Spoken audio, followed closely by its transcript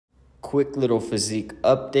quick little physique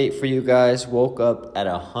update for you guys. Woke up at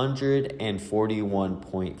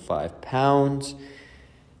 141.5 pounds.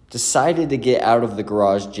 Decided to get out of the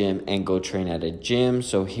garage gym and go train at a gym.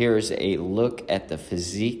 So here's a look at the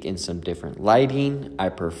physique in some different lighting. I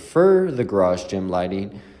prefer the garage gym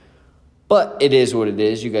lighting, but it is what it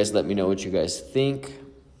is. You guys let me know what you guys think.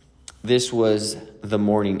 This was the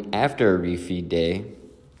morning after a refeed day.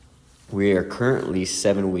 We are currently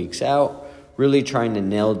 7 weeks out. Really trying to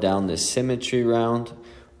nail down this symmetry round.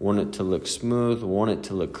 Want it to look smooth, want it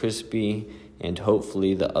to look crispy, and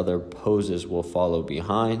hopefully the other poses will follow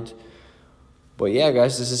behind. But yeah,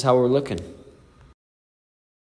 guys, this is how we're looking.